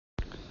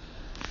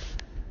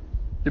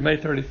The May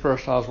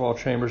 31st Oswald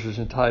Chambers is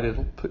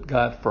entitled, Put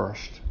God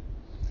First.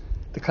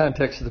 The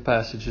context of the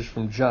passage is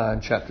from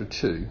John chapter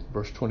 2,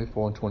 verse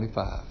 24 and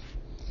 25.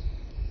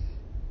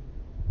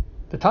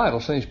 The title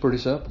seems pretty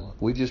simple.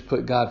 If we just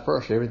put God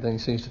first, everything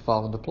seems to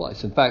fall into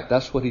place. In fact,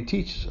 that's what he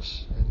teaches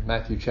us in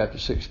Matthew chapter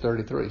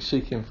 6:33.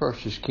 Seek him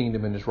first, his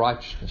kingdom and his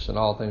righteousness, and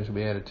all things will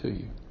be added to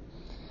you.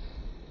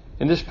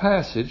 In this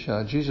passage,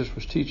 Jesus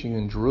was teaching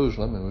in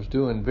Jerusalem and was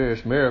doing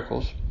various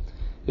miracles.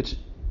 It's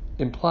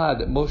implied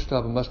that most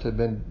of them must have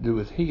been to do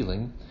with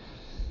healing.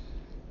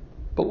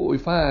 But what we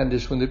find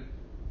is when the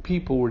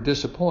people were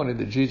disappointed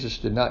that Jesus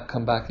did not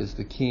come back as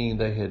the king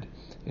they had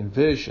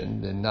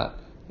envisioned and not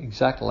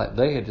exactly like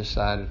they had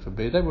decided to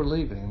be, they were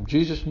leaving him.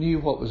 Jesus knew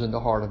what was in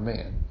the heart of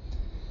man.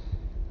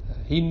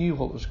 He knew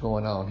what was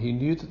going on. He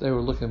knew that they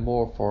were looking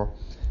more for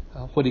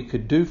what he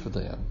could do for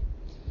them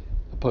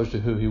opposed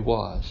to who he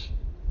was.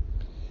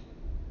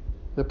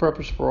 The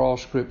purpose for all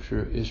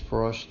Scripture is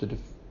for us to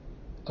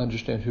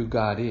understand who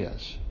God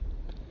is,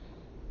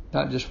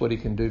 not just what he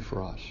can do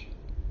for us.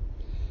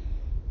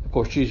 Of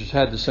course, Jesus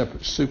had the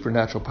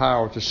supernatural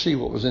power to see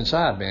what was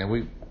inside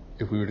man.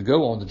 If we were to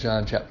go on to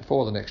John chapter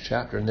 4, the next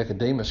chapter,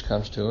 Nicodemus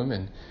comes to him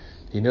and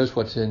he knows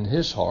what's in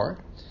his heart.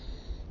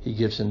 He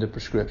gives him the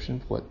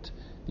prescription, what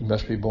he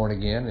must be born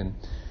again. In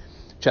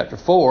chapter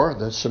 4,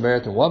 the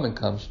Samaritan woman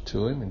comes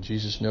to him, and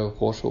Jesus knows, of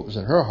course, what was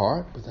in her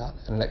heart without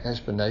an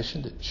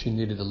explanation, that she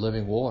needed the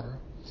living water.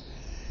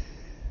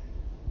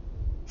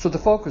 So the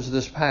focus of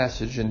this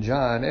passage in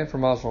John and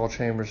from Oswald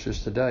Chambers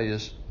is today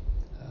is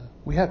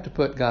we have to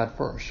put God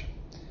first.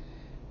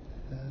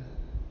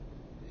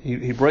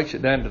 He breaks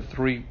it down to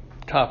three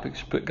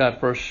topics. Put God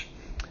first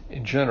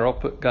in general,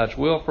 put God's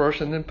will first,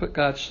 and then put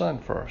God's Son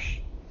first.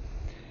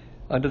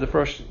 Under the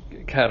first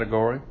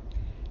category,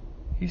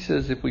 he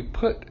says if we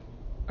put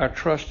our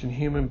trust in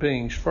human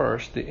beings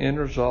first, the end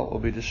result will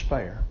be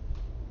despair.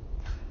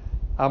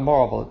 I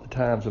marvel at the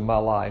times in my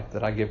life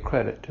that I give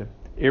credit to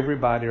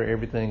everybody or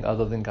everything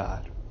other than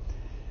God.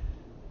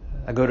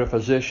 I go to a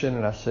physician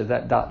and I say,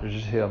 that doctor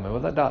just healed me.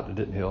 Well, that doctor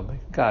didn't heal me.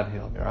 God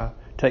healed me. Or I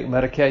take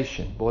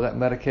medication. Boy, that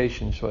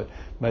medication is what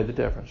made the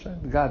difference.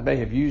 God may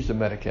have used the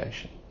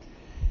medication.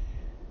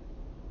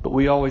 But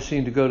we always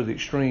seem to go to the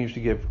extremes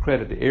to give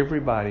credit to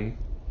everybody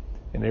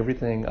and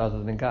everything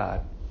other than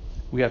God.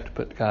 We have to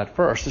put God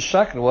first. The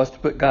second was to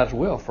put God's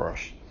will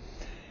first.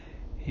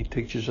 He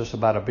teaches us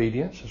about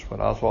obedience. That's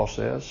what Oswald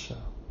says.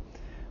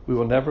 We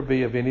will never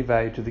be of any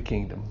value to the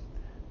kingdom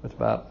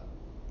without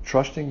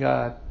trusting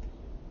God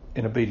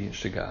in obedience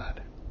to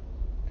God.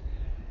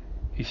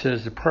 He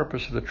says the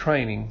purpose of the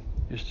training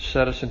is to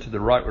set us into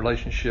the right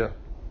relationship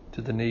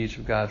to the needs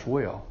of God's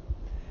will.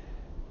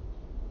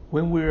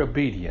 When we're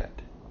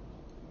obedient,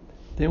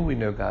 then we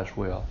know God's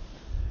will.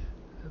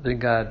 Then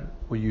God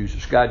will use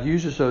us. God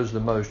uses those the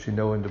most who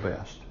know him the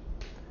best.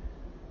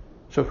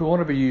 So if we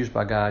want to be used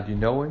by God, you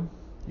know him,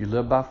 you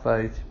live by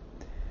faith,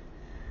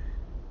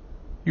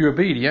 you're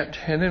obedient,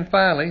 and then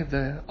finally,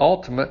 the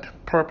ultimate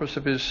purpose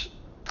of his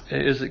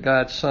is that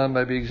God's Son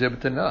may be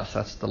exhibited in us.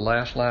 That's the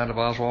last line of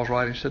Oswald's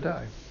writings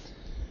today.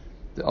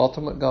 The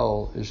ultimate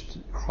goal is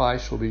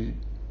Christ will be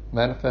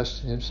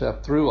manifesting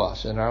himself through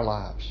us in our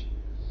lives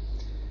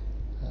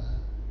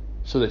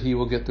so that he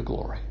will get the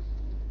glory.